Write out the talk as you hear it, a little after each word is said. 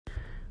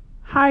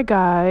Hi,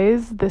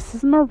 guys. This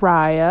is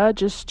Mariah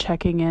just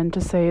checking in to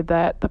say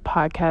that the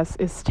podcast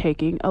is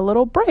taking a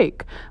little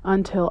break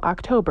until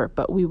October,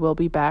 but we will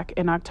be back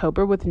in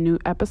October with new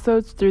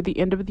episodes through the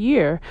end of the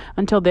year.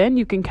 Until then,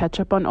 you can catch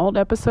up on old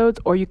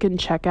episodes or you can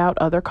check out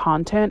other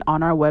content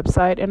on our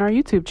website and our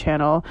YouTube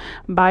channel.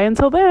 Bye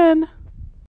until then.